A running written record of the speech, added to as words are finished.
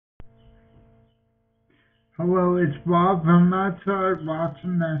Hello, it's Bob from outside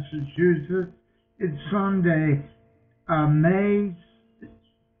Boston, Massachusetts. It's Sunday, May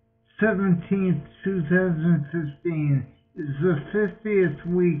 17th, 2015. It's the 50th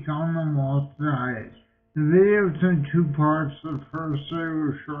week on the Wahls diet. The video's in two parts. The first day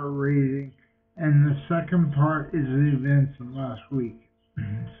was short reading, and the second part is the events of last week.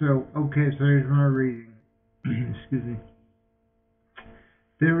 So here's my reading. Excuse me.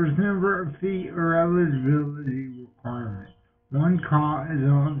 There is never a fee or eligibility requirement. One call is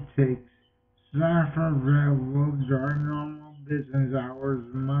all it takes. Staff are available during normal business hours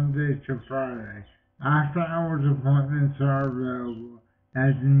Monday to Friday. After hours appointments are available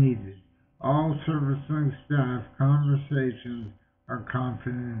as needed. All servicing staff conversations are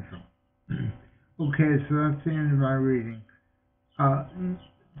confidential. So that's the end of my reading.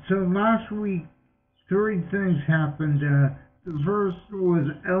 So last week, three things happened. The first was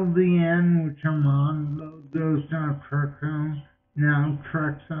LDN, which I'm on, low dose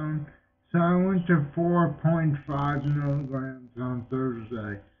naltrexone. So I went to 4.5 milligrams on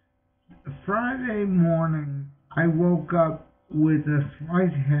Thursday. Friday morning, I woke up with a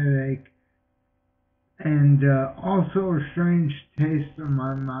slight headache and also a strange taste in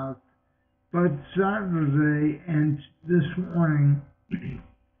my mouth. But Saturday and this morning,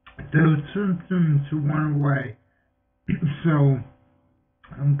 those symptoms went away. So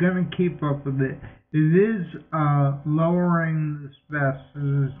I'm going to keep up with it. It is lowering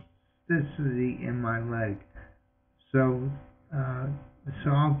the spasticity in my leg. So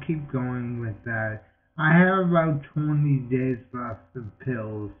I'll keep going with that. I have about 20 days left of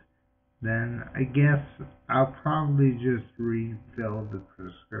pills. Then I guess I'll probably just refill the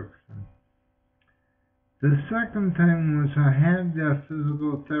prescription. The second thing was I had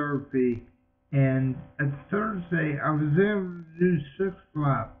physical therapy. And at Thursday, I was able to do 6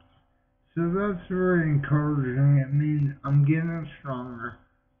 laps. So that's very encouraging. It means I'm getting stronger.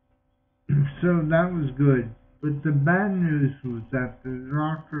 So that was good. But the bad news was that the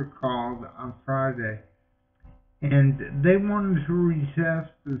doctor called on Friday. And they wanted to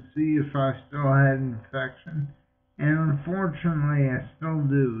retest to see if I still had infection. And unfortunately, I still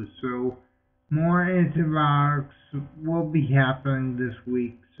do. So more antibiotics will be happening this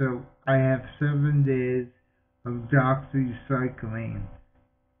week. So I have 7 days of doxycycline.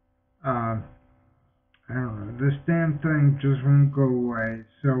 I don't know, this damn thing just won't go away.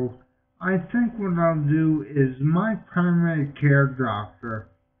 So I think what I'll do is my primary care doctor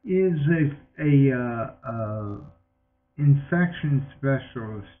is a infection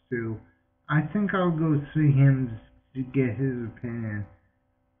specialist too. I think I'll go see him to get his opinion.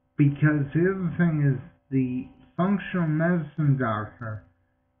 Because the other thing is the functional medicine doctor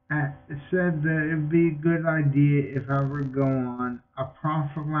said that it would be a good idea if I would go on a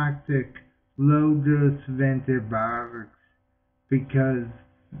prophylactic low dose of antibiotics, because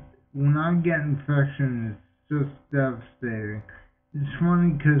when I get infection, it's just devastating. It's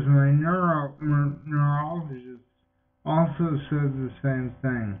funny because my neurologist also said the same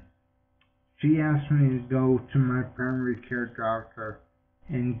thing. She asked me to go to my primary care doctor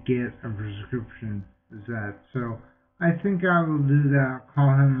and get a prescription for that. So I think I will do that. I'll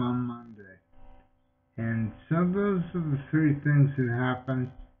call him on Monday. And so those are the 3 things that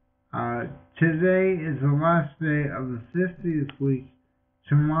happened. Today is the last day of the 50th week.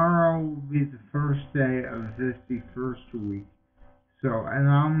 Tomorrow will be the first day of the 51st week. And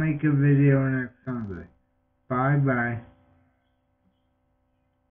I'll make a video next Sunday. Bye bye.